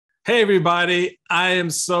Hey, everybody. I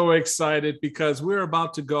am so excited because we're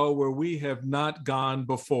about to go where we have not gone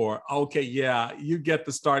before. Okay, yeah, you get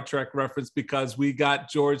the Star Trek reference because we got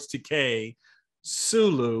George Takei,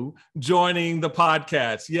 Sulu, joining the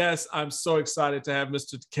podcast. Yes, I'm so excited to have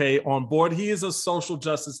Mr. Takei on board. He is a social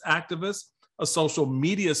justice activist, a social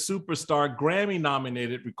media superstar, Grammy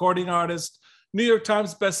nominated recording artist, New York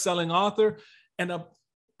Times bestselling author, and a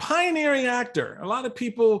pioneering actor. A lot of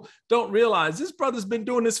people don't realize this brother's been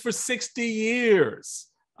doing this for 60 years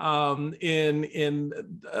in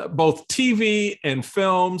both TV and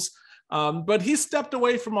films. But he stepped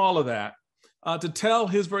away from all of that to tell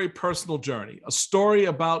his very personal journey, a story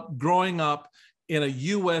about growing up in a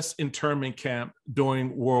U.S. internment camp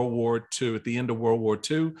during World War II, at the end of World War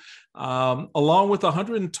II, along with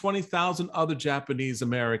 120,000 other Japanese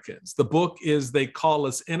Americans. The book is They Call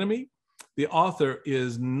Us Enemy. The author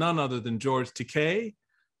is none other than George Takei,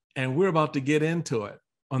 and we're about to get into it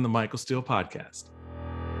on the Michael Steele Podcast.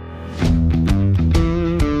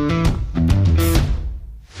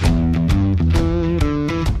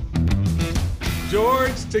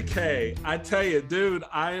 George Takei, I tell you, dude,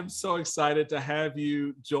 I am so excited to have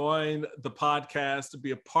you join the podcast, to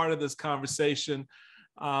be a part of this conversation.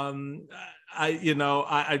 I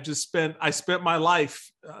spent my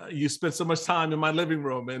life. You spent so much time in my living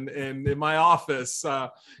room and in my office,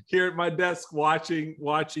 here at my desk, watching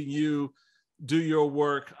you do your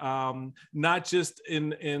work, not just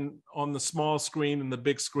on the small screen and the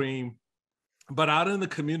big screen, but out in the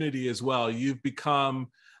community as well. You've become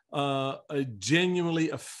a genuinely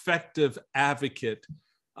effective advocate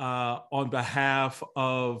on behalf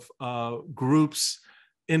of groups,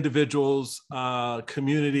 individuals,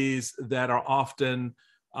 communities that are often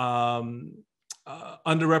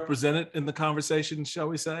underrepresented in the conversation, shall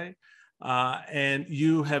we say. And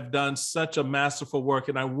you have done such a masterful work.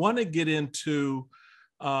 And I want to get into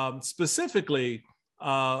specifically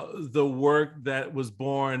the work that was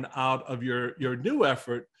born out of your new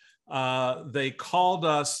effort. They called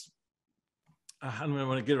us, I don't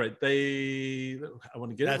want to get it right. I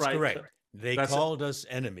want to get That's it right. Correct. They called us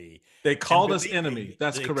enemy. They called us enemy.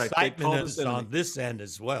 That's the correct. They Excitement called us is enemy. on this end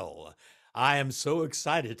as well. I am so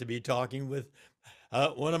excited to be talking with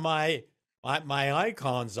one of my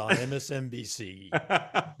icons on MSNBC.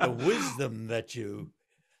 The wisdom that you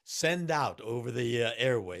send out over the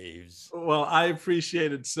airwaves. Well, I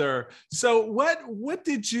appreciate it, sir. So what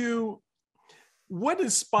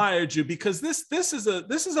inspired you? Because this is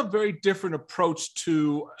a very different approach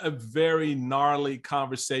to a very gnarly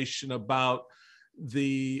conversation about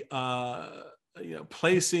the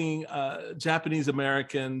placing Japanese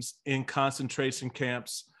Americans in concentration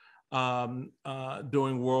camps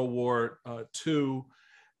during World War II.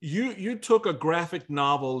 You took a graphic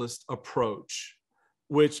novelist approach,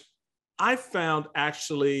 which I found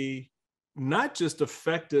actually not just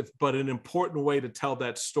effective, but an important way to tell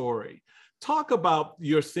that story. Talk about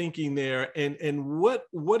your thinking there and what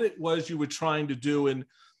it was you were trying to do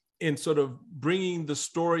in sort of bringing the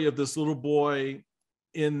story of this little boy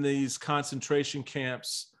in these concentration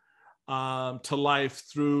camps to life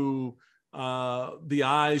through the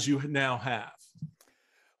eyes you now have.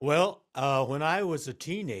 Well, when I was a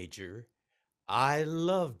teenager, I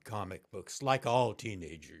loved comic books like all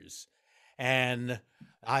teenagers. And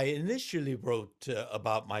I initially wrote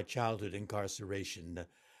about my childhood incarceration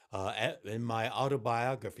in my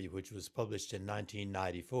autobiography, which was published in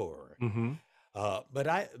 1994. Mm-hmm.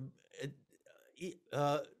 But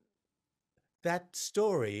that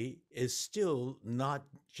story is still not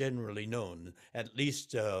generally known, at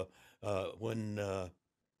least when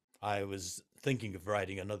I was thinking of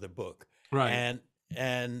writing another book. Right.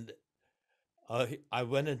 And I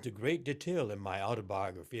went into great detail in my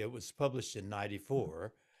autobiography. It was published in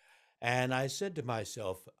 94. And I said to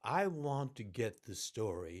myself, I want to get the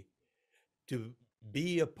story to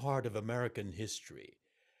be a part of American history.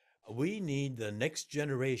 We need the next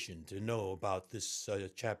generation to know about this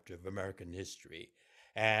chapter of American history.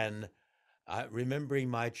 And remembering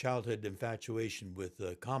my childhood infatuation with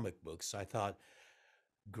comic books, I thought,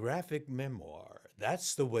 graphic memoir,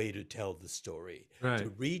 that's the way to tell the story, Right. to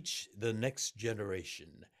reach the next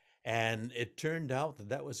generation. And it turned out that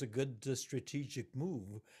that was a good strategic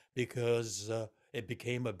move because it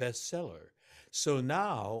became a bestseller. So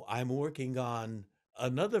now I'm working on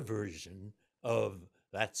another version of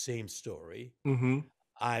that same story. Mm-hmm.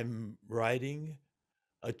 I'm writing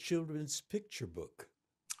a children's picture book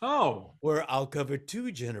Oh. where I'll cover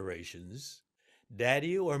two generations,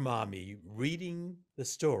 daddy or mommy reading the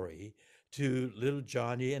story to little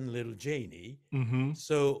Johnny and little Janie. Mm-hmm.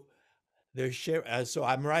 So they're so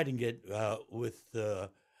I'm writing it with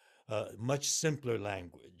much simpler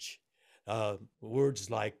language. Words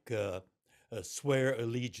like swear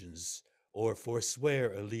allegiance or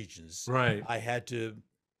forswear allegiance, Right. I had to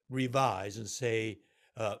revise and say,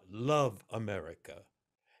 love America.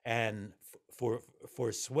 And for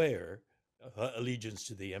forswear allegiance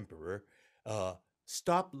to the emperor, uh,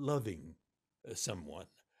 stop loving someone.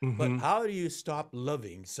 But Hmm. how do you stop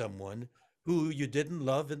loving someone who you didn't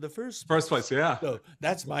love in the first First place? place, yeah. So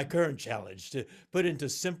that's my current challenge, to put into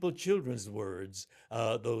simple children's words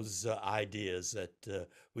those ideas that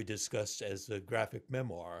we discussed as a graphic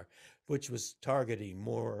memoir, which was targeting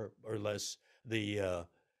more or less the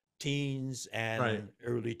teens Right. and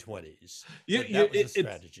early 20s. You, So you, that was a it's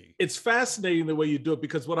strategy. it's fascinating the way you do it,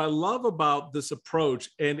 because what I love about this approach,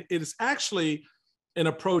 and it is actually an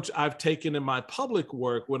approach I've taken in my public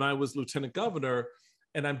work when I was lieutenant governor,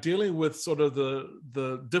 and I'm dealing with sort of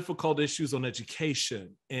the difficult issues on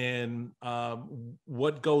education and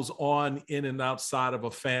what goes on in and outside of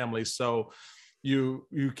a family. So you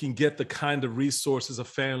can get the kind of resources a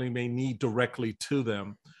family may need directly to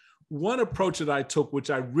them. One approach that I took, which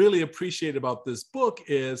I really appreciate about this book,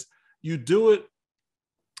 is you do it,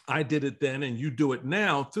 I did it then, and you do it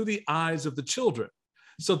now through the eyes of the children.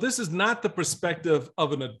 So this is not the perspective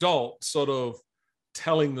of an adult sort of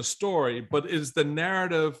telling the story, but is the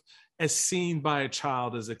narrative as seen by a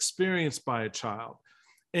child, as experienced by a child.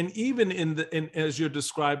 And even as you're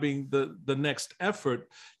describing the next effort,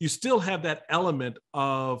 you still have that element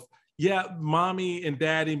of, yeah, mommy and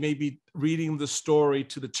daddy may be reading the story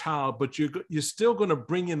to the child, but you're still going to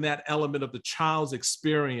bring in that element of the child's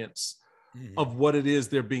experience Mhm. of what it is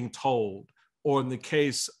they're being told, or in the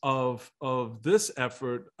case of this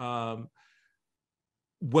effort,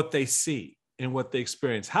 what they see and what they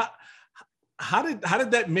experience. How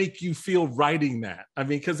did that make you feel writing that? I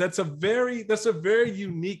mean, because that's a very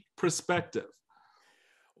unique perspective.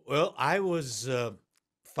 Well, I was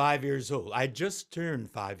 5 years old. I just turned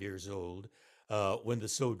 5 years old when the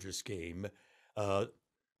soldiers came, uh,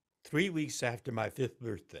 3 weeks after my fifth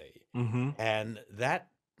birthday. Mm-hmm. And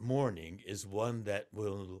that morning is one that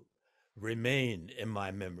will remain in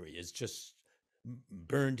my memory. It's just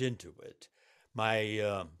burned into it.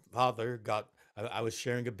 My father got, I was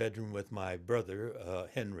sharing a bedroom with my brother,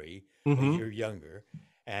 Henry, a Mm-hmm. year younger.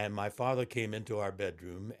 And my father came into our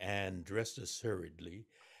bedroom and dressed us hurriedly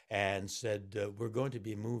and said, we're going to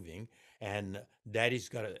be moving. And daddy's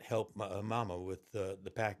got to help mama with the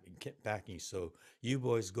packing. So you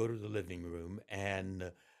boys go to the living room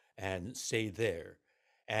and stay there.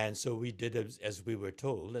 And so we did as we were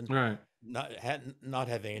told, and Right. not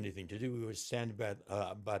having anything to do, we were standing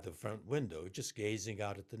by the front window, just gazing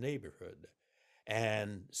out at the neighborhood.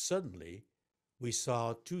 And suddenly, we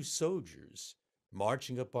saw two soldiers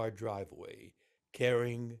marching up our driveway,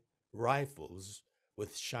 carrying rifles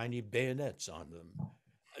with shiny bayonets on them.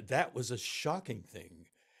 That was a shocking thing.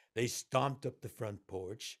 They stomped up the front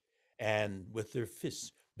porch and, with their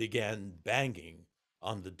fists, began banging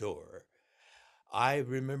on the door. I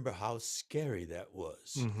remember how scary that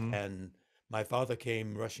was. Mm-hmm. And my father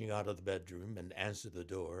came rushing out of the bedroom and answered the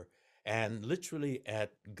door. And literally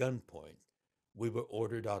at gunpoint, we were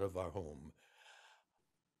ordered out of our home.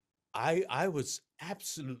 I was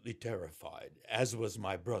absolutely terrified, as was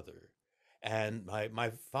my brother. And my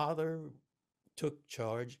father took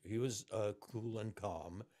charge. He was cool and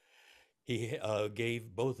calm. He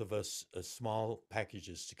gave both of us small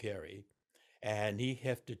packages to carry, and he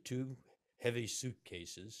hefted two heavy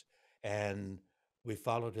suitcases, and we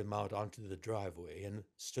followed him out onto the driveway and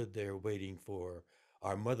stood there waiting for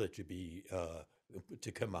our mother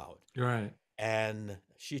to come out. Right. And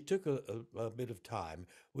she took a bit of time.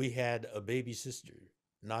 We had a baby sister,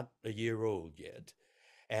 not a year old yet,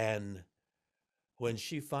 and when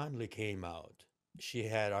she finally came out, she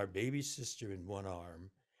had our baby sister in one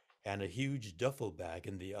arm and a huge duffel bag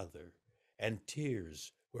in the other, and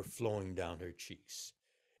tears were flowing down her cheeks.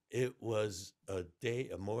 It was a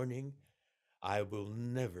morning I will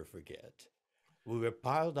never forget. We were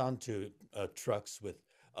piled onto trucks with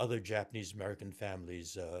other Japanese American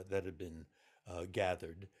families that had been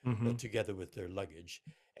gathered Mm-hmm. together with their luggage.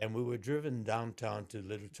 And we were driven downtown to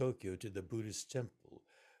Little Tokyo to the Buddhist temple,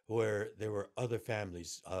 where there were other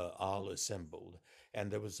families all assembled.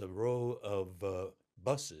 And there was a row of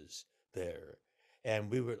buses there. And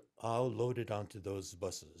we were all loaded onto those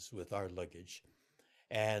buses with our luggage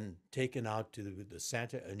and taken out to the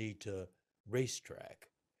Santa Anita racetrack,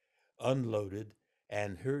 unloaded,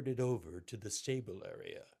 and herded over to the stable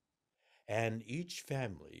area. And each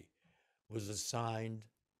family was assigned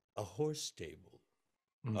a horse stable,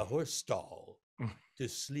 a horse stall to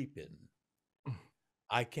sleep in.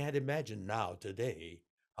 I can't imagine now, today,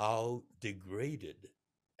 how degraded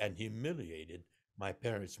and humiliated my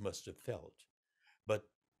parents must have felt. But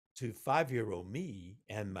to 5-year-old me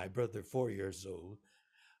and my brother 4 years old,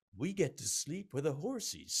 we get to sleep with the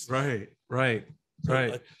horses. Right, right, So,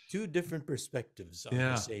 right. two different perspectives on the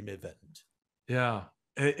Yeah, same event. yeah.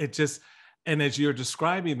 It just, and as you're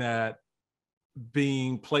describing that,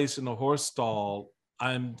 being placed in a horse stall,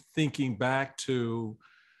 I'm thinking back to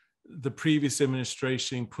the previous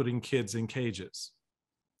administration putting kids in cages.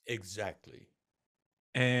 Exactly.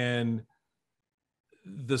 And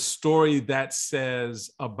the story that says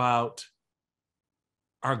about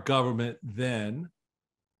our government then,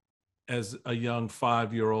 as a young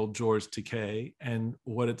 5-year-old George Takei, and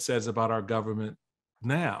what it says about our government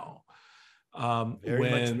now. Very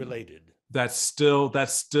much When related. that's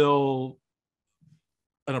still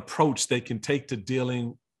an approach they can take to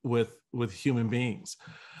dealing with human beings.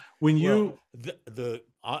 When Well, you the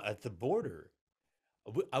at the border,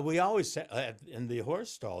 we always in the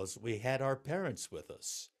horse stalls we had our parents with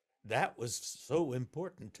us. That was so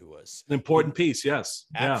important to us. an important piece, yes,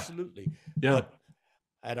 yeah, Absolutely. yeah, But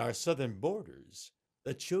at our southern borders,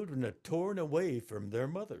 the children are torn away from their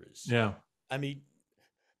mothers. yeah. I mean,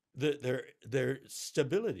 their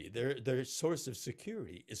stability, their source of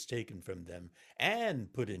security is taken from them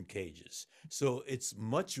and put in cages. So it's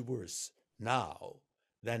much worse now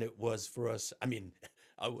than it was for us. I mean,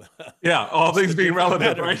 Yeah, all it's things a being relative,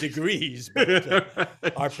 matter of right? degrees,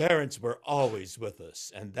 but our parents were always with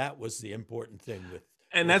us, and that was the important thing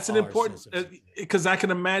And with that's an our important, sense of security. because I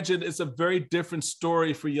can imagine it's a very different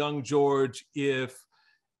story for young George if,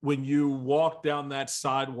 when you walk down that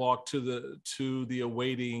sidewalk to the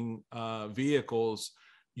awaiting vehicles,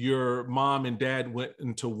 your mom and dad went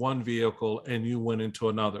into one vehicle and you went into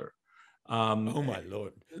another. Um, Oh my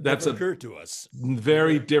Lord, that's never a occurred to us.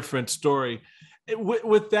 very different story.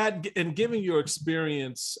 With that, and given your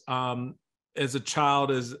experience as a child,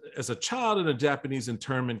 as a child in a Japanese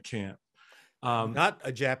internment camp, um, Not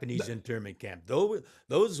a Japanese internment camp.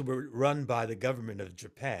 Those were run by the government of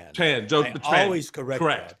Japan. I Japan, always correct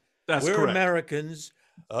correct. that. That's We're correct. Americans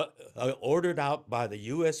ordered out by the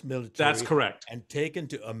U.S. That's military correct. and taken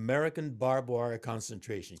to American barbed wire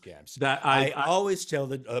concentration camps. That I I always tell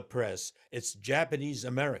the press it's Japanese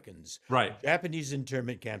Americans. right. Japanese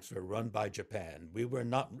internment camps were run by Japan. We were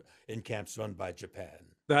not in camps run by Japan.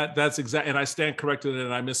 That's exactly, and I stand corrected,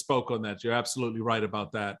 and I misspoke on that. You're absolutely right about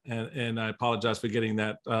that, and I apologize for getting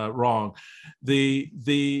that wrong.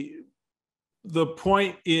 The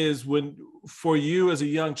point is, when, for you as a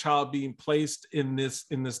young child being placed in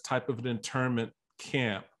this type of an internment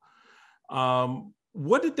camp,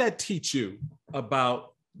 what did that teach you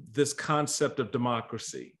about this concept of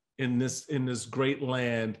democracy in this great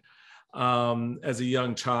land, as a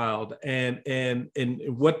young child, and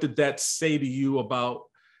what did that say to you about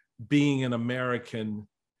being an American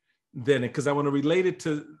then? Because I want to relate it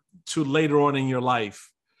to later on in your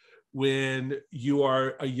life, when you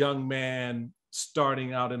are a young man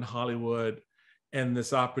starting out in Hollywood, and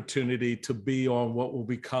this opportunity to be on what will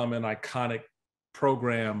become an iconic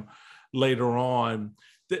program later on.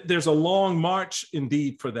 There's a long march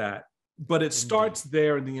indeed for that, but it Indeed. starts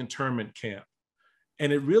there in the internment camp.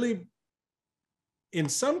 And it really, in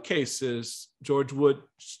some cases, George, would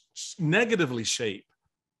negatively shape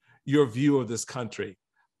your view of this country.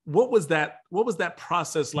 What was that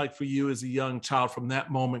process like for you as a young child, from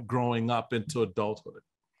that moment growing up into adulthood?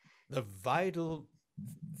 The vital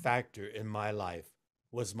factor in my life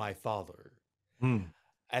was my father. Mm,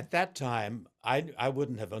 At that time, I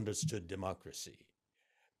wouldn't have understood democracy.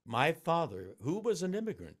 My father, who was an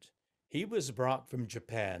immigrant, he was brought from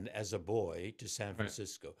Japan as a boy to San right.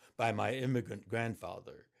 Francisco by my immigrant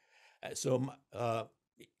grandfather.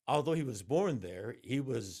 Although he was born there, he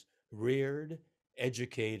was reared,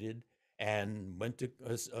 educated, and went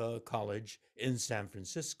to college in San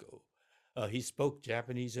Francisco. He spoke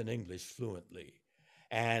Japanese and English fluently,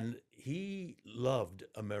 and he loved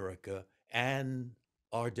America and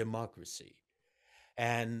our democracy.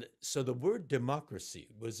 And so the word democracy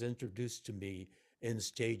was introduced to me in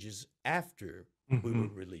stages after we were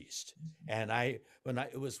Mm-hmm. released. And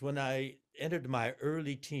it was when I entered my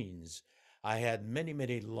early teens, I had many,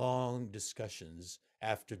 many long discussions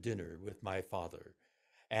after dinner with my father.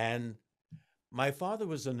 And my father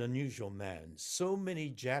was an unusual man. So many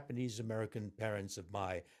Japanese American parents of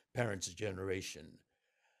my parents' generation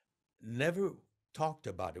never talked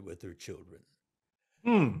about it with their children.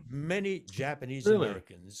 Mm, Many Japanese really?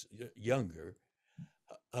 Americans, younger,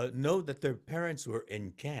 know that their parents were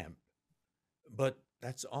in camp, but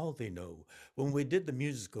that's all they know. When we did the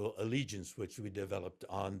musical Allegiance, which we developed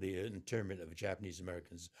on the internment of Japanese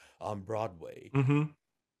Americans on Broadway, Mm-hmm.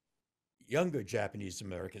 younger Japanese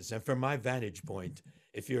Americans, and from my vantage point,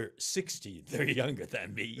 if you're 60, they're younger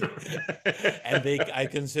than me, and I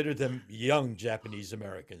consider them young Japanese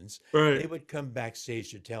Americans. Right. They would come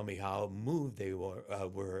backstage to tell me how moved they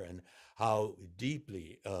were and how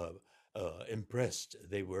deeply impressed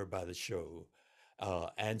they were by the show.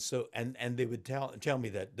 And they would tell me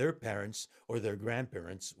that their parents or their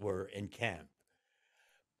grandparents were in camp.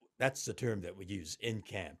 That's the term that we use, in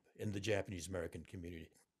camp, in the Japanese American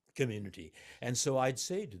community. And so I'd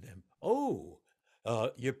say to them, "Oh,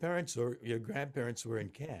 your parents or your grandparents were in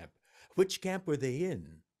camp. Which camp were they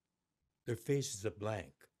in?" Their faces are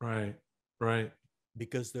blank Right. Right.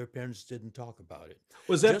 because their parents didn't talk about it.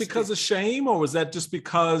 Was that Just because of shame, or was that just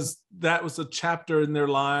because that was a chapter in their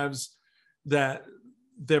lives that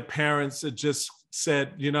their parents had just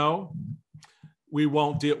said,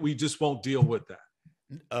 we just won't deal with that?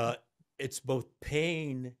 uh, it's both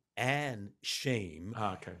pain and shame,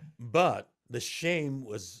 Okay. but the shame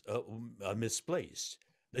was misplaced.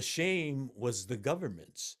 The shame was the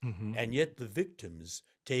government's, Mm-hmm. and yet the victims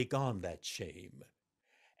take on that shame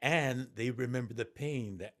and they remember the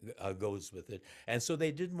pain that goes with it. And so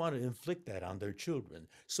they didn't want to inflict that on their children.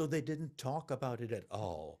 So they didn't talk about it at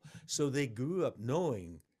all. So they grew up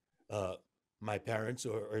knowing uh, my parents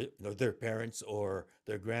or their parents or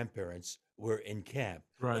their grandparents were in camp,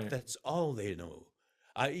 but Right. that's all they know.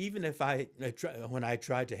 Even if when I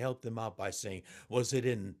tried to help them out by saying, was it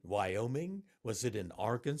in Wyoming? Was it in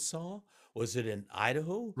Arkansas? Was it in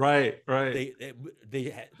Idaho? Right. Right.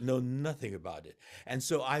 They know nothing about it, and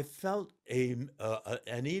so I felt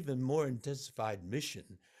an even more intensified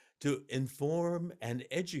mission to inform and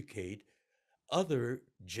educate other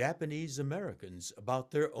Japanese Americans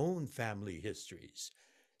about their own family histories.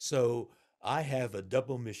 So I have a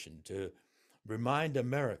double mission to remind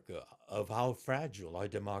America of how fragile our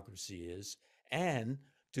democracy is and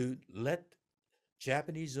to let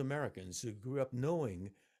Japanese Americans who grew up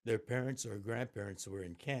knowing their parents or grandparents were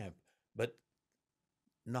in camp, but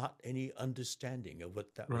not any understanding of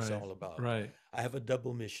what that was Right. all about. Right. I have a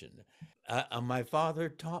double mission. My father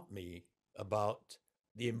taught me about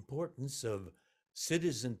the importance of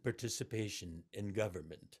citizen participation in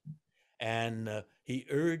government. And he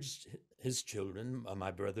urged his children,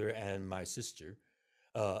 my brother and my sister,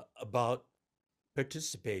 about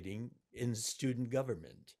participating in student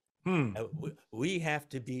government. Hmm. We have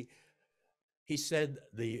to be, he said,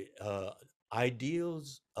 the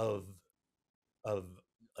ideals of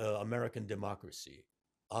American democracy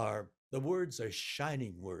are the words are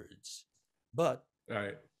shining words, but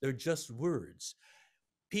Right. they're just words.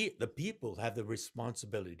 The people have the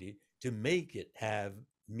responsibility to make it have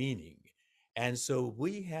meaning. And so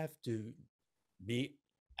we have to be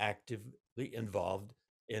actively involved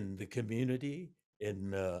in the community,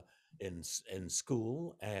 in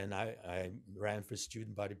school, and I ran for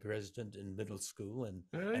student body president in middle school,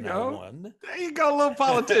 There you and I go. won. There you go, little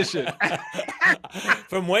politician.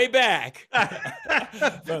 From way back,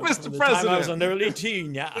 from Mr. the time I was President. an early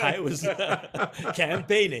teen, yeah, I was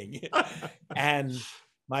campaigning, and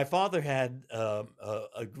my father had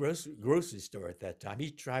a grocery store at that time.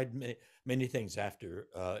 He tried many things after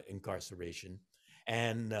incarceration,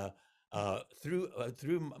 and through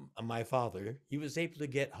my father, he was able to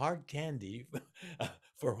get hard candy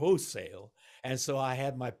for wholesale. And so I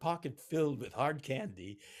had my pocket filled with hard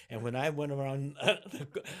candy. And when I went around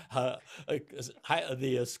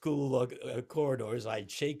the school corridors,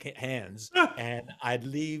 I'd shake hands and I'd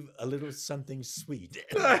leave a little something sweet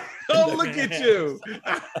in Oh, their look at hands. you.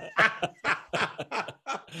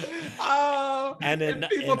 Oh, And and in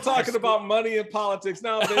people high talking school, about money and politics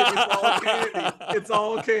now, baby. It's all candy. It's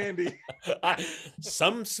all candy.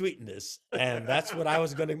 some sweetness, and that's what I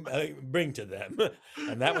was going to bring to them,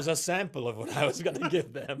 and that was a sample of what I was going to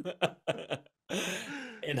give them.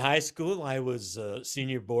 In high school, I was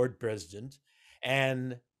senior board president,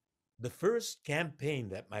 and the first campaign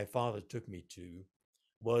that my father took me to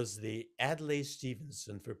was the Adlai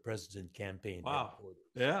Stevenson for President campaign Wow. headquarters.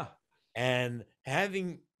 Yeah. And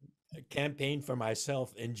having campaigned for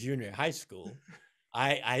myself in junior high school,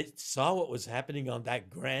 I saw what was happening on that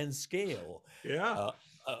grand scale. Yeah.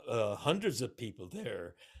 Uh, Hundreds of people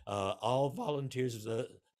there, all volunteers,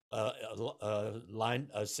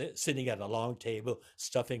 sitting at a long table,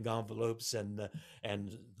 stuffing envelopes, and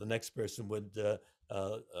the next person would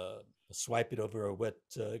swipe it over a wet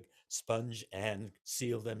sponge and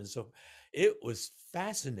seal them, and so it was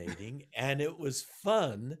fascinating, and it was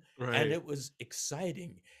fun, and Right. it was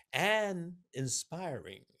exciting and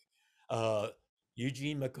inspiring. Uh,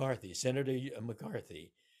 Eugene McCarthy, Senator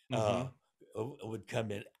McCarthy, Mm-hmm. would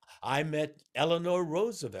come in. I met Eleanor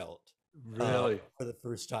Roosevelt Really? for the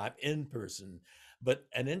first time in person. But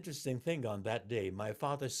an interesting thing on that day, my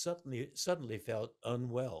father suddenly felt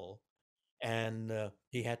unwell, and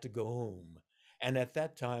he had to go home. And at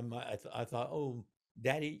that time, I thought, oh,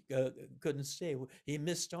 Daddy couldn't stay. He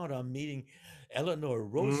missed out on meeting Eleanor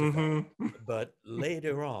Roosevelt. Mm-hmm. But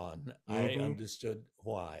later on, I Mm-hmm. understood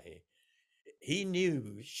why. He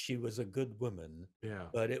knew she was a good woman, Yeah.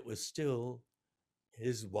 but it was still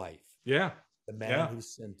his wife, Yeah. the man Yeah. who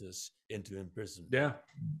sent us into imprisonment. Yeah.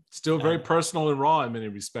 Still very And personal and raw in many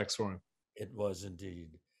respects for him. it was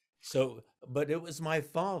indeed. So, but it was my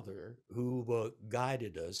father who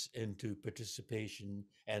guided us into participation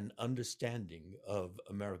and understanding of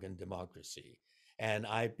American democracy. And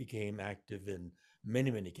I became active in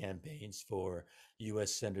many campaigns for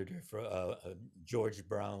U.S. Senator for George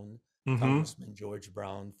Brown, Mm-hmm. Congressman George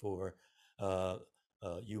Brown for uh,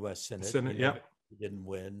 U.S. Senate. Senate. Yep. He didn't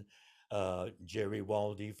win. Jerry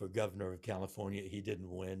Walde for governor of California. He didn't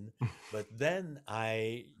win. But then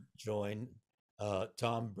I joined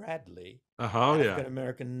Tom Bradley, Oh yeah. African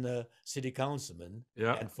American city councilman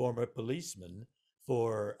Yep. and former policeman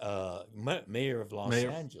for mayor of Los Mayor.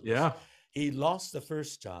 Angeles. Yeah. He lost the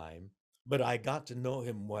first time, but I got to know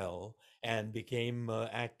him well and became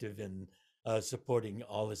active in supporting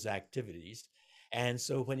all his activities. And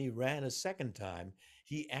so when he ran a second time,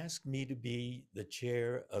 he asked me to be the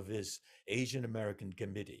chair of his Asian American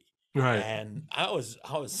committee. Right. And I was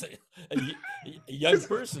a young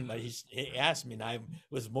person. But he asked me, and I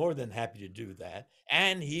was more than happy to do that.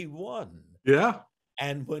 And he won. Yeah.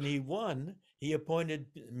 And when he won, he appointed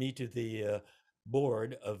me to the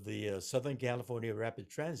board of the Southern California Rapid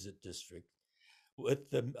Transit District with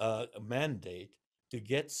the mandate to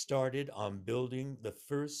get started on building the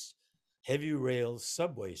first heavy rail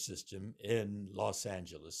subway system in Los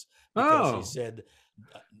Angeles, because he Oh, said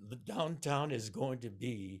the downtown is going to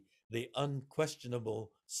be the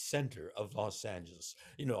unquestionable center of Los Angeles.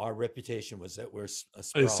 You know, our reputation was that we're it's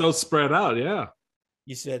so sprawling. spread out. Yeah.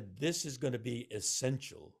 He said this is going to be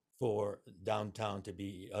essential for downtown to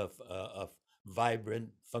be a vibrant,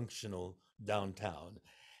 functional downtown.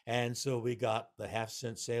 And so we got the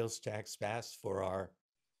half-cent sales tax passed for our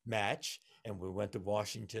match, and we went to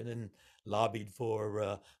Washington and lobbied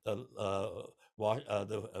for the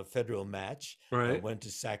federal match. Right. Went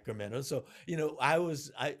to Sacramento. So you know,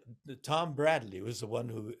 Tom Bradley was the one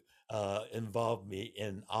who involved me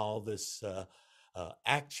in all this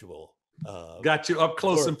actual Got you up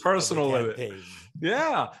close and work of the personal with it. campaign.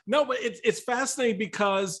 Yeah. No, but it's fascinating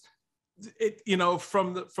because it,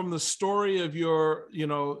 from the story of your,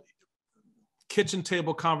 kitchen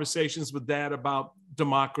table conversations with dad about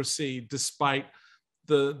democracy, despite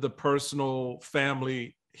the personal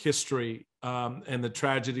family history, and the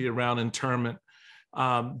tragedy around internment,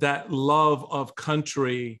 that love of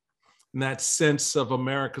country and that sense of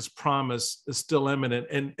America's promise is still imminent,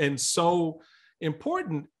 and so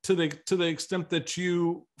important to the extent that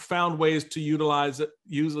you found ways to utilize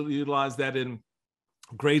that in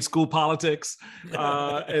grade school politics,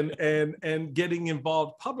 and getting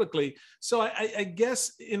involved publicly. So I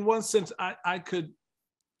guess in one sense I could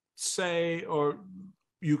say, or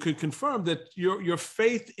you could confirm, that your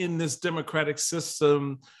faith in this democratic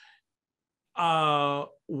system,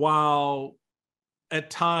 while at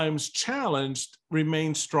times challenged,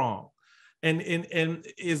 remains strong. And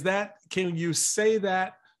is that, can you say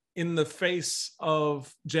that in the face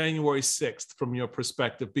of January 6th from your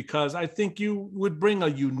perspective? Because I think you would bring a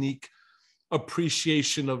unique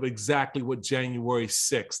appreciation of exactly what January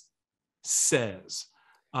 6th says,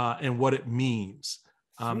 and what it means,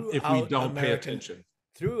 if we throughout don't pay American attention.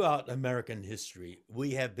 throughout American history,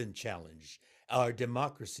 we have been challenged. Our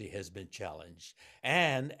democracy has been challenged.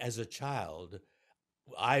 And as a child,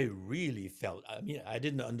 I really felt, I mean, I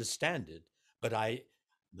didn't understand it, but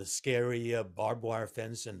the scary barbed wire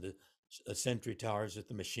fence and the sentry towers with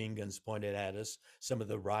the machine guns pointed at us, some of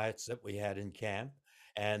the riots that we had in camp,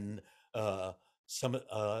 and uh,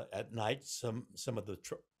 at night, some of the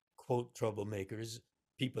quote troublemakers,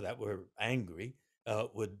 people that were angry,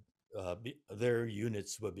 would their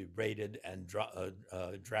units would be raided and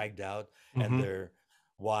dragged out, and Mm-hmm. their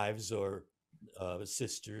wives or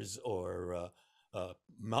sisters or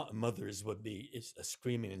mothers would be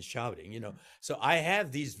screaming and shouting. You know, so I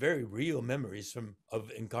have these very real memories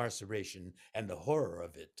of incarceration and the horror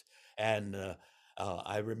of it. And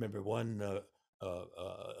I remember one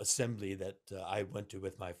assembly that I went to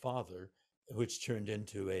with my father, which turned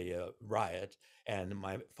into a riot, and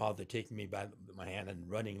my father taking me by my hand and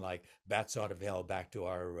running like bats out of hell back to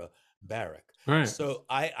our barrack. Right. So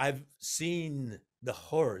I've seen the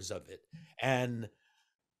horrors of it. And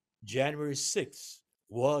January 6th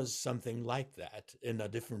was something like that in a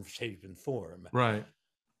different shape and form. Right.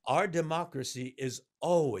 Our democracy is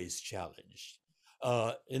always challenged.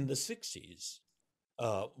 In the 60s,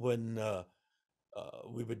 when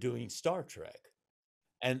we were doing Star Trek,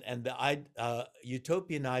 and the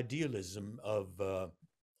utopian idealism of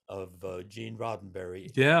Gene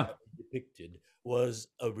Roddenberry Yeah. that we depicted was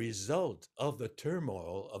a result of the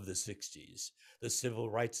turmoil of the 60s, the civil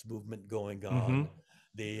rights movement going Mm-hmm. on,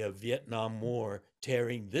 the Vietnam War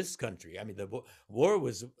tearing this country. I mean, the war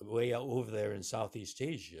was way out over there in Southeast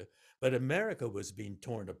Asia, but America was being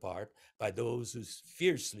torn apart by those who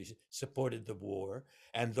fiercely supported the war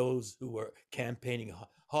and those who were campaigning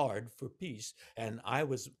hard for peace. And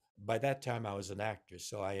by that time, I was an actor,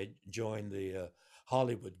 so I had joined the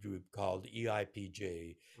Hollywood group called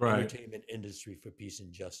EIPJ, Right. Entertainment Industry for Peace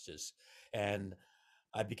and Justice. And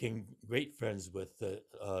I became great friends with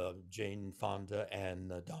Jane Fonda and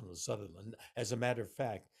Donald Sutherland. As a matter of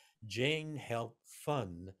fact, Jane helped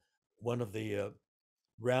fund one of the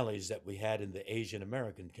rallies that we had in the Asian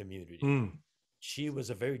American community. Mm. She was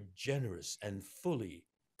a very generous and fully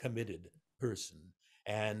committed person.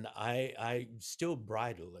 And I still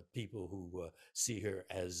bridle at people who see her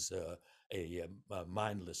as a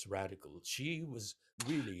mindless radical. She was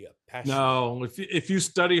really passionate. No, if you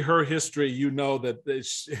study her history, you know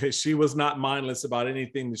that she was not mindless about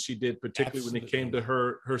anything that she did, particularly when it Absolutely came to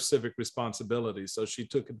not. her civic responsibility. So she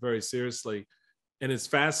took it very seriously, and it's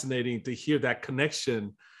fascinating to hear that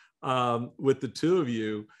connection with the two of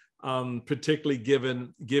you, particularly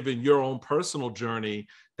given your own personal journey,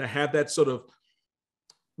 to have that sort of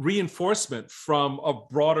reinforcement from a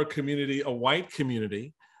broader community, a white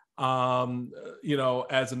community,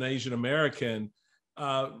 as an Asian American,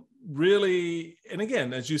 uh, really, and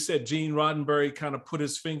again, as you said, Gene Roddenberry kind of put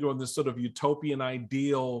his finger on this sort of utopian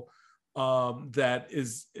ideal that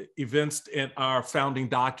is evinced in our founding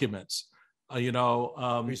documents,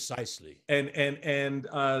 Precisely. and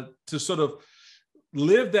to sort of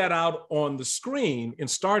live that out on the screen in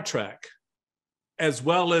Star Trek, as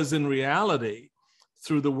well as in reality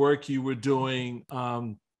through the work you were doing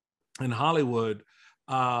in Hollywood.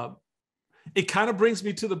 Uh, it kind of brings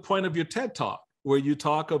me to the point of your TED Talk, where you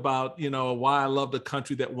talk about, why I love the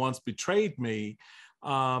country that once betrayed me.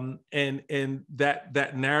 And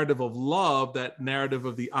that narrative of love, that narrative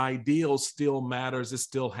of the ideal still matters. It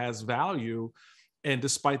still has value. And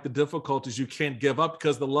despite the difficulties, you can't give up,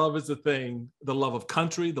 because the love is the thing, the love of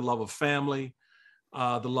country, the love of family,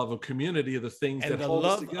 the love of community are the things And that the hold us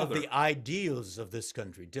love of together. the ideals of this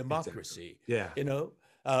country, Exactly. democracy. Yeah. You know,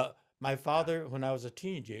 my father, when I was a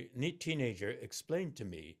teenager, explained to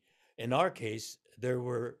me, in our case, there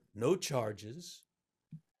were no charges.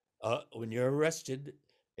 When you're arrested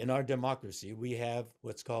in our democracy, we have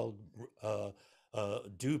what's called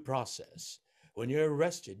due process. When you're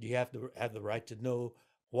arrested, you have to have the right to know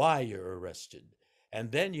why you're arrested.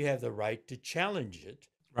 And then you have the right to challenge it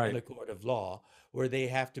in Right. a court of law, where they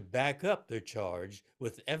have to back up their charge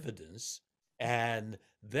with evidence. And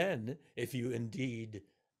then, if you indeed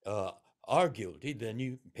uh, are guilty, then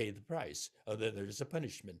you pay the price. Then there's a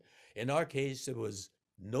punishment. In our case, there was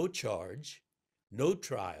no charge, no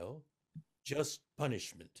trial, just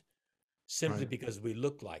punishment, simply Right. because we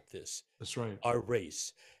look like this, That's right. our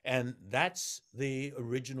race. And that's the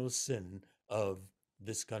original sin of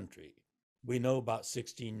this country. We know about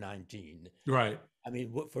 1619. Right. I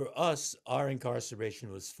mean, for us, our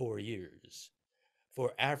incarceration was 4 years.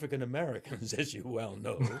 For African Americans, as you well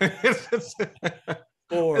know, it's,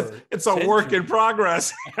 for it's a work in centuries,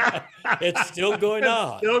 progress. it's still going It's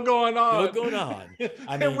on. still going Still on. going on.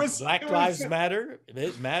 I It mean, was, Black Lives Matter.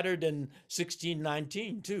 It mattered in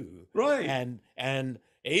 1619 too, right. and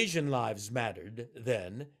Asian lives mattered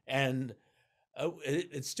then, and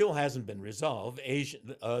it still hasn't been resolved.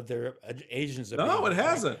 Asians are being No, it attacked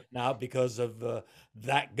hasn't. now because of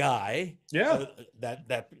that guy, Yeah.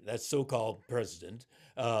 that so-called president,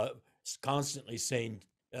 constantly saying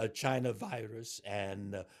China virus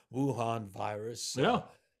and Wuhan virus, Yeah.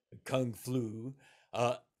 Kung flu.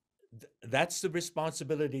 Uh, that's the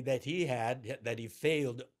responsibility that he had, that he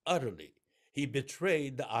failed utterly. He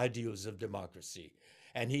betrayed the ideals of democracy,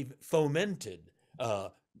 and he fomented uh,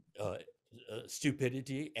 uh,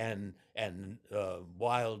 stupidity and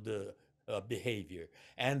wild behavior,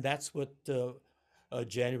 and that's what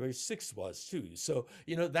January 6th was too. So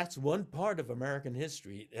that's one part of American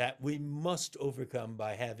history that we must overcome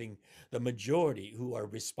by having the majority who are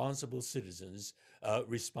responsible citizens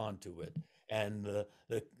respond to it. And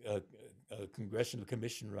the Congressional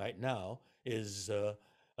Commission right now is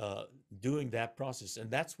doing that process, and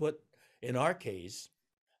that's what, in our case,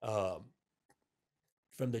 uh,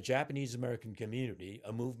 from the Japanese American community,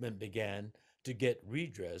 a movement began to get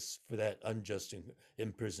redress for that unjust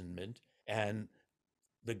imprisonment and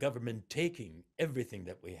the government taking everything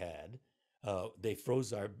that we had. They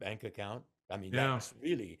froze our bank account. I mean, Yeah. that's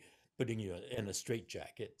really putting you in a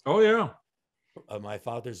straitjacket. Oh, yeah. My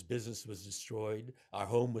father's business was destroyed. Our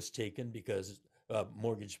home was taken because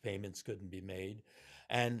mortgage payments couldn't be made.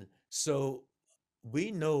 And so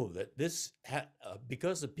we know that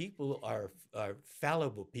because the people are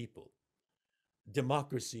fallible people,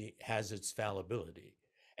 democracy has its fallibility.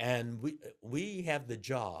 And we have the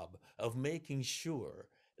job of making sure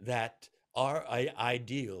that our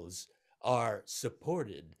ideals are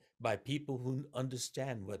supported by people who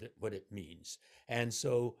understand what it means. And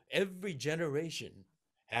so every generation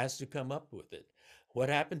has to come up with it. What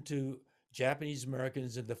happened to Japanese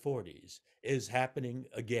Americans in the 40s is happening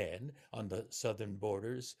again on the southern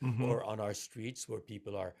borders Mm-hmm. or on our streets where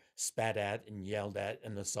people are spat at and yelled at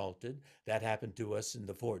and assaulted. That happened to us in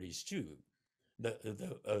the 40s too.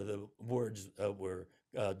 The words were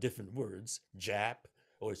different words, Jap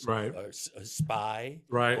Right. or spy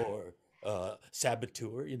Right. or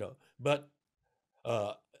saboteur, but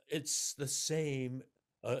uh, it's the same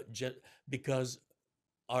because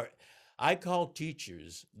our I call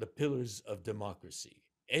teachers the pillars of democracy.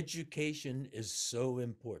 Education is so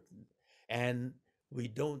important, and we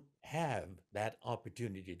don't have that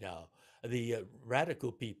opportunity now. The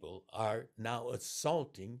radical people are now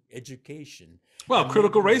assaulting education Well, and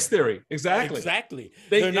critical making race theory. Exactly. exactly.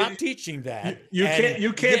 They, They're not it, teaching you, that, you and can't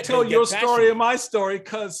you can't yet they tell your get story and passionate. my story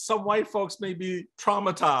because some white folks may be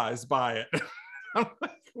traumatized by it. I'm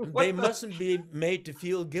like, They what the? mustn't be made to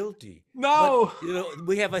feel guilty. But, No.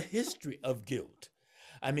 we have a history of guilt.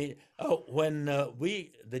 I mean, when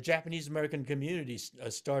the Japanese American community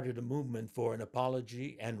started a movement for an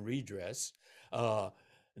apology and redress, uh,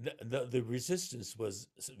 the resistance was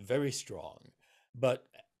very strong. But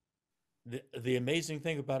the amazing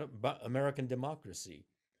thing about American democracy,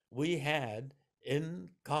 we had in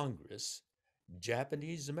Congress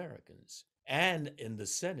Japanese Americans, and in the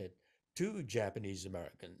Senate, two Japanese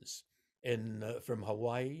Americans from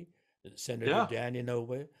Hawaii, Senator Yeah. Danny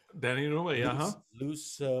Inouye, Danny Inouye, uh-huh.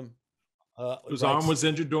 loose Whose arm rights was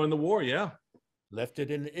injured during the war. Yeah. left it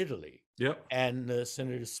in Italy, Yep. and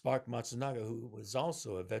Senator Spark Matsunaga, who was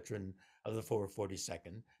also a veteran of the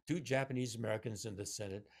 442nd, two Japanese Americans in the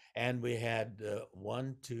Senate, and we had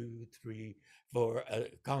one, two, three, four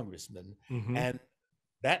congressmen, Mm-hmm. and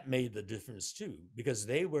that made the difference too, because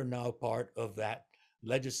they were now part of that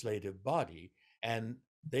legislative body, and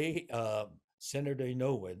they Senator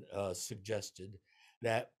Inouye suggested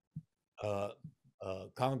that uh,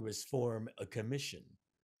 Congress form a commission,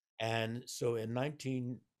 and so in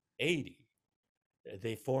 1980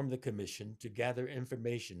 they formed the commission to gather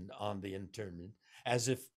information on the internment, as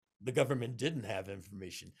if the government didn't have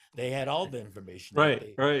information. They had all the information that Right.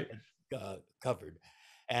 they Right. had covered.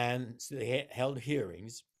 And so they held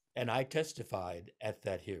hearings, and I testified at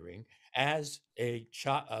that hearing as a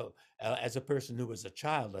child, as a person who was a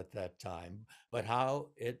child at that time, but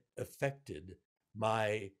how it affected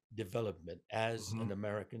my development as Mm-hmm. an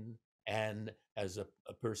American and as a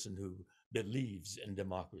person who believes in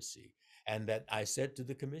democracy. And that I said to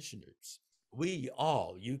the commissioners, we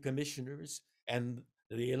all, you commissioners and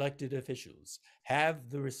the elected officials, have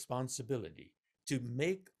the responsibility to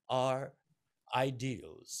make our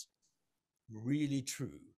ideals really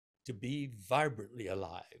true, to be vibrantly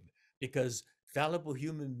alive, because fallible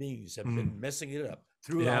human beings have Mm. been messing it up Yeah.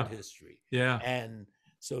 throughout history. Yeah. And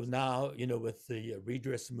so now, with the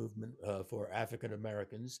redress movement for African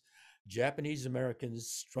Americans, Japanese Americans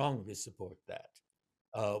strongly support that.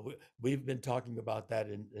 We've been talking about that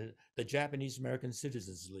in the Japanese American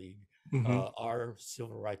Citizens League, Mm-hmm. our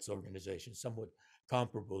civil rights organization, somewhat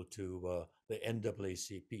comparable to the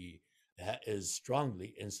NAACP, is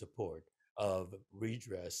strongly in support of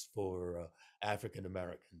redress for African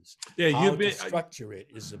Americans. Yeah. How to structure it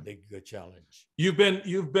is a big challenge. You've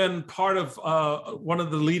been part of one of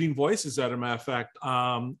the leading voices, as a matter of fact,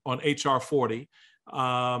 on HR 40,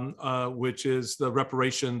 which is the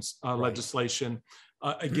reparations legislation.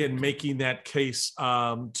 Again, making that case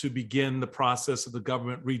to begin the process of the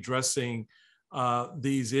government redressing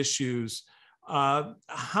these issues.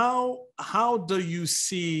 How do you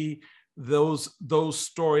see those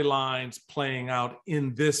storylines playing out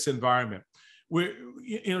in this environment?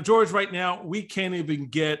 George, right now we can't even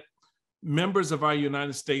get members of our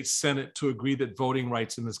United States Senate to agree that voting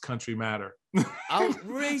rights in this country matter.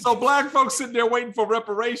 Outrageous. So Black folks sitting there waiting for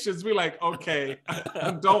reparations, we're like, okay,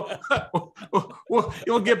 don't,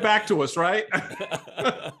 you'll get back to us, right?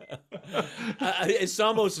 It's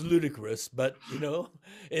almost ludicrous, but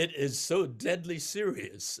It is so deadly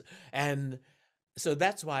serious. And so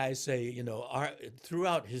that's why I say,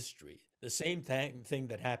 throughout history, the same thing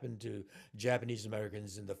that happened to Japanese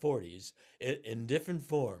Americans in the 40s, in different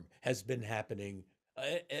form, has been happening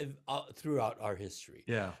throughout our history,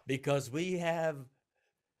 Yeah. because we have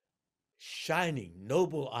shining,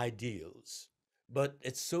 noble ideals, but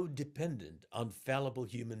it's so dependent on fallible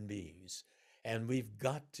human beings. And we've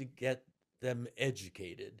got to get them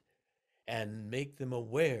educated and make them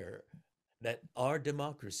aware that our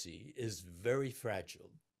democracy is very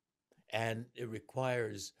fragile, and it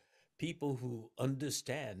requires people who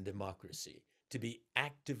understand democracy to be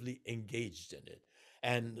actively engaged in it.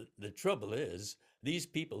 And the trouble is, these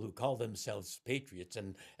people who call themselves patriots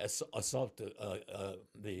and assault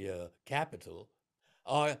the Capitol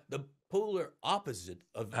are the polar opposite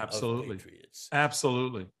of Absolutely. patriots.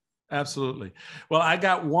 Absolutely. Absolutely. Well, I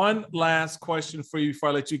got one last question for you before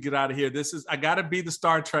I let you get out of here. I got to be the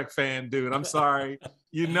Star Trek fan, dude. I'm sorry.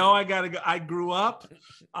 I got to go. I grew up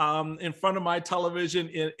in front of my television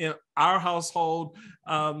in our household.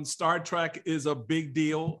 Star Trek is a big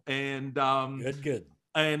deal. Good.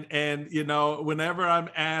 Whenever I'm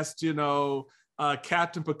asked,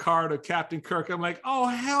 Captain Picard or Captain Kirk, I'm like, oh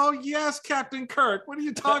hell yes, Captain Kirk. What are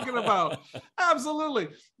you talking about? Absolutely.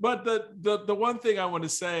 But the one thing I want to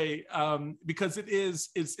say, because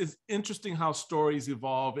it's interesting how stories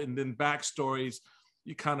evolve, and then backstories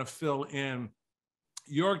you kind of fill in.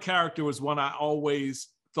 Your character was one I always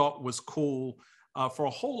thought was cool for a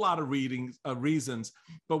whole lot of reasons.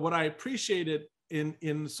 But what I appreciated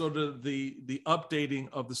in sort of the updating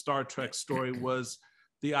of the Star Trek story was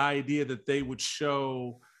the idea that they would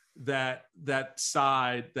show that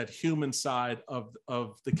side, that human side of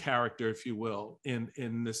the character, if you will, in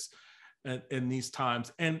these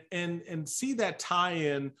times, and see that tie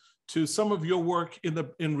in to some of your work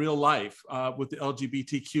in real life with the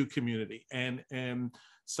LGBTQ community, and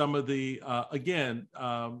some of the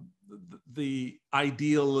the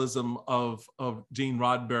idealism of Gene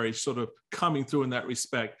Roddenberry sort of coming through in that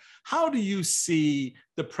respect. How do you see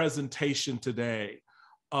the presentation today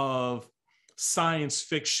of science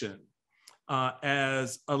fiction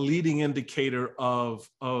as a leading indicator of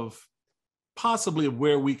possibly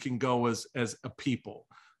where we can go as a people,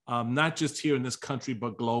 not just here in this country,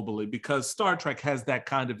 but globally, because Star Trek has that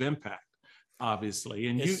kind of impact, obviously.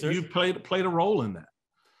 And you played a role in that.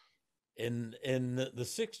 In the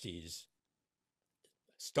 60s,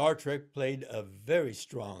 Star Trek played a very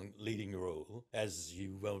strong leading role, as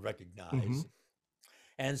you well recognize.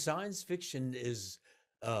 And science fiction is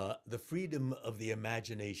the freedom of the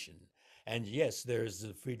imagination. And yes, there's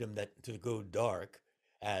the freedom to go dark,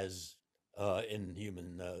 as in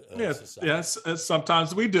human society. Yes,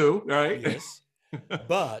 sometimes we do, right? Yes,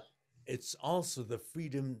 but it's also the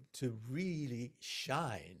freedom to really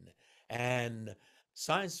shine. And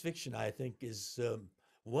science fiction, I think, is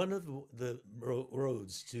one of the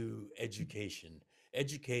roads to education,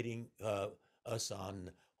 educating us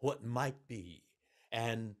on what might be,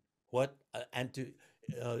 and and to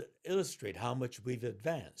illustrate how much we've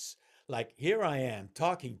advanced. Like, here I am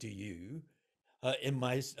talking to you in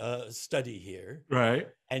my study here, Right.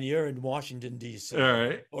 and you're in Washington D.C. All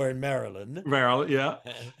right. or in Maryland, Maryland, yeah.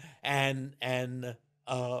 and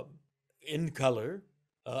uh, in color,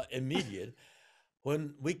 immediate.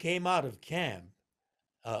 When we came out of camp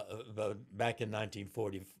back in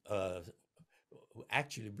 1940,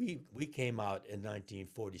 actually we came out in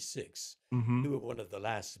 1946. We were one of the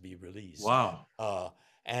last to be released. Wow.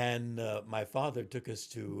 And my father took us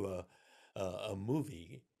to a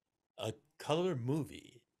movie, a color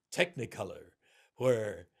movie, Technicolor,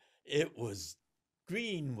 where it was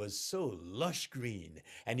green, was so lush green,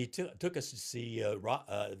 and he took us to see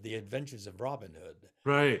the Adventures of Robin Hood.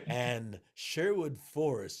 Right. And Sherwood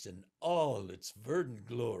Forest in all its verdant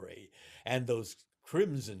glory, and those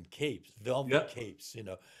crimson capes, velvet capes,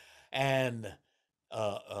 and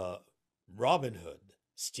Robin Hood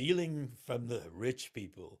stealing from the rich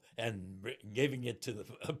people and giving it to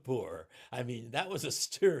the poor. I mean, that was a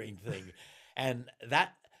stirring thing. And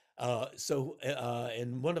that,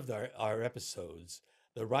 in one of our episodes,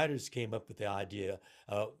 the writers came up with the idea,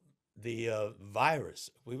 the virus.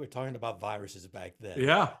 We were talking about viruses back then.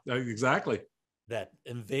 Yeah, exactly. That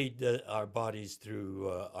invade our bodies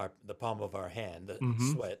through the palm of our hand, the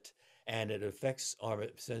sweat, and it affects our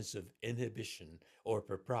sense of inhibition or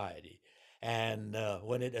propriety. And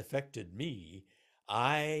when it affected me,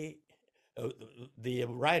 the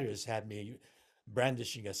writers had me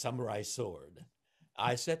brandishing a samurai sword.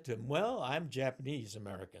 I said to him, well, I'm Japanese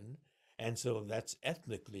American, and so that's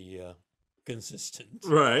ethnically consistent.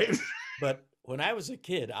 Right. But when I was a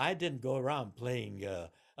kid, I didn't go around playing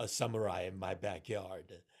a samurai in my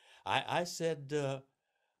backyard. I said,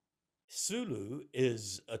 Sulu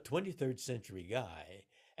is a 23rd century guy,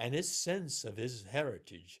 and his sense of his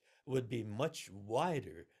heritage would be much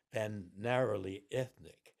wider than narrowly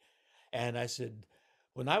ethnic. And I said,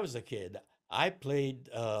 when I was a kid, I played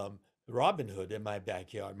Robin Hood in my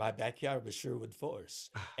backyard. My backyard was Sherwood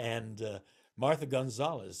Forest, and Martha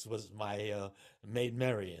Gonzalez was my maid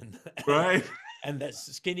Marian, Right. and that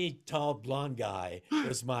skinny, tall, blonde guy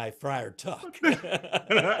was my Friar Tuck,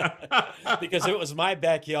 because it was my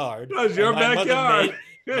backyard. That was And your my mother backyard.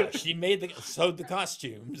 she sewed the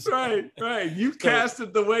costumes. Right, right. You So cast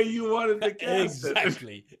it the way you wanted to cast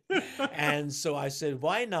exactly. And so I said,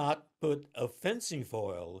 why not put a fencing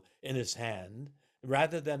foil in his hand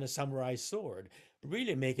rather than a samurai sword?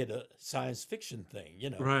 Really make it a science fiction thing,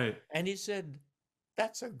 you know? Right. And he said,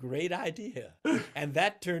 that's a great idea. And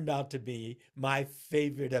that turned out to be my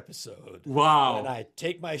favorite episode. When Wow. I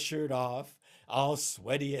take my shirt off, all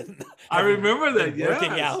sweaty and I having remember that. been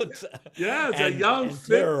working Yes. out Yes, a and, young and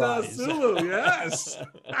fit terrorize. Sulu. Yes.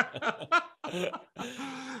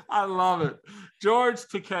 I love it. George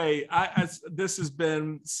Takei, this has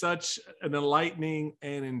been such an enlightening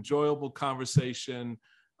and enjoyable conversation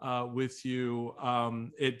with you.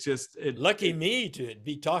 Lucky me to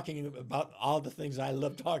be talking about all the things I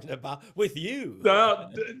love talking about with you. No,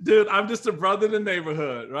 dude, I'm just a brother in the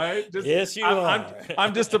neighborhood, right? Yes, you are.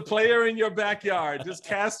 I'm just a player in your backyard. Just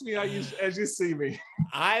cast me as you see me.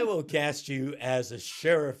 I will cast you as a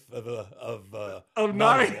sheriff of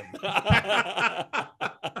Nottingham. Nottingham.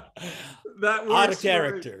 That works. Out of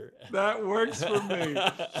character. That works for me.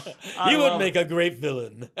 You would make a great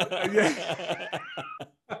villain. Yeah.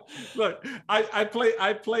 Look, I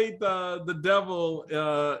played the devil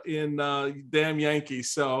in Damn Yankees.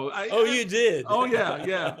 So you did. Oh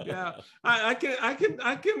yeah. I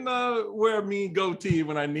can wear a mean goatee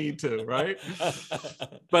when I need to, right?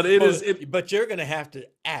 But But you're going to have to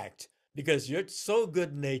act, because you're so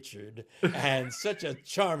good-natured and such a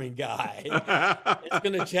charming guy. It's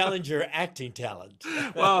going to challenge your acting talent.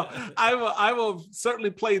 Well, I will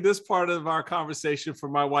certainly play this part of our conversation for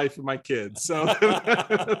my wife and my kids. So,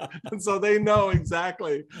 so they know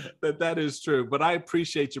exactly that is true. But I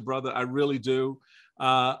appreciate you, brother. I really do.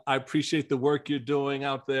 I appreciate the work you're doing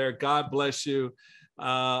out there. God bless you.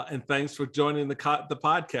 And thanks for joining the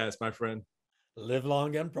podcast, my friend. Live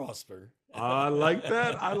long and prosper. I like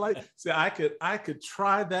that. See, I could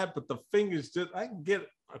try that, but the fingers I can get.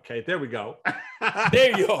 Okay, there we go.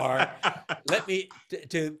 There you are. Let me,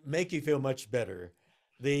 to make you feel much better,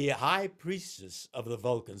 the high priestess of the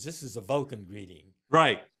Vulcans, this is a Vulcan greeting.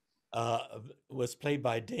 Right. Was played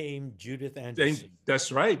by Dame Judith Anderson.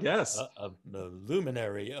 That's right, yes. A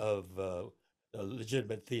luminary of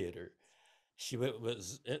legitimate theater. She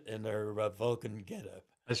was in her Vulcan getup.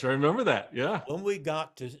 I sure remember that, yeah. When we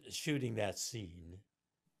got to shooting that scene,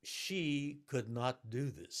 she could not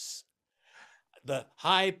do this. The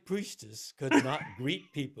high priestess could not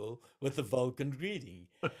greet people with the Vulcan greeting.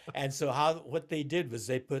 And so what they did was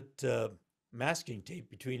they put masking tape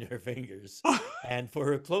between her fingers. And for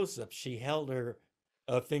her close-up, she held her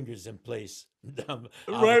fingers in place.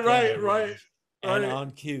 Right. And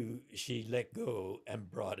on cue, she let go and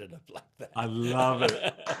brought it up like that. I love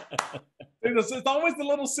it. It's always the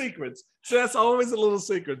little secrets. So that's always the little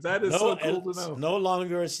secrets. That is so cool to know. No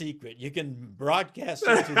longer a secret. You can broadcast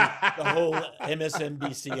it to the whole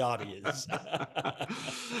MSNBC audience.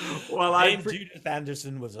 Well, Judith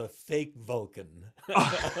Anderson was a fake Vulcan.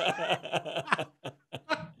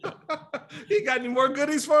 You got any more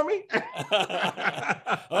goodies for me?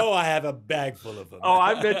 Oh, I have a bag full of them. Oh,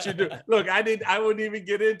 I bet you do. Look, I wouldn't even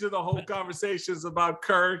get into the whole conversations about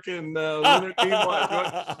Kirk and Leonard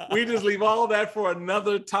Nimoy. We just leave all that for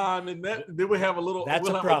another time, and then we have a little. That's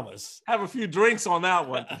a promise. Have a few drinks on that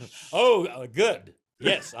one. Oh, good.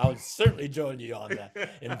 Yes, I'll certainly join you on that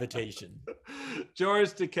invitation. George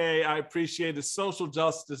Takei, I appreciate it. Social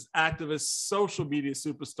justice activist, social media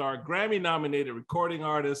superstar, Grammy-nominated recording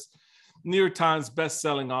artist, New York Times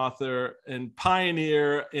best-selling author, and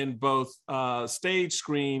pioneer in both stage,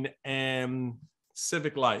 screen, and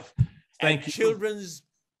civic life. Thank you. Children's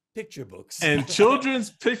picture books. And children's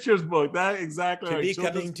pictures book. That exactly to right. be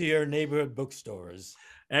coming to your neighborhood bookstores.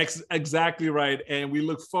 Exactly right. And we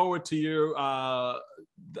look forward to you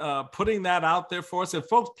putting that out there for us. And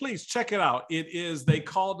folks, please check it out. It is They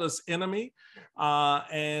Called Us Enemy,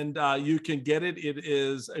 and you can get it. It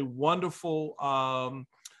is a wonderful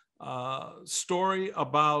story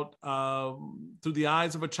about, through the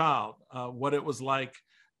eyes of a child, what it was like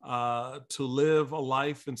to live a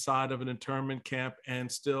life inside of an internment camp and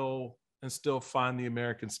still and still find the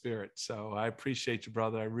American spirit. So I appreciate you,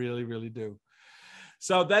 brother. I really, really do.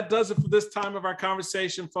 So that does it for this time of our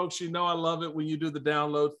conversation, folks. You know I love it when you do the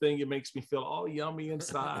download thing. It makes me feel all yummy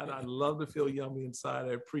inside. I love to feel yummy inside.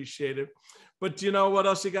 I appreciate it. But you know what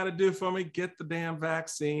else you got to do for me? Get the damn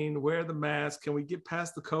vaccine, wear the mask. Can we get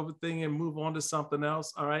past the COVID thing and move on to something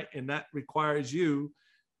else? All right. And that requires you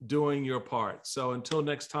doing your part. So until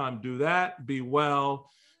next time, do that, be well,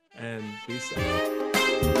 and be safe.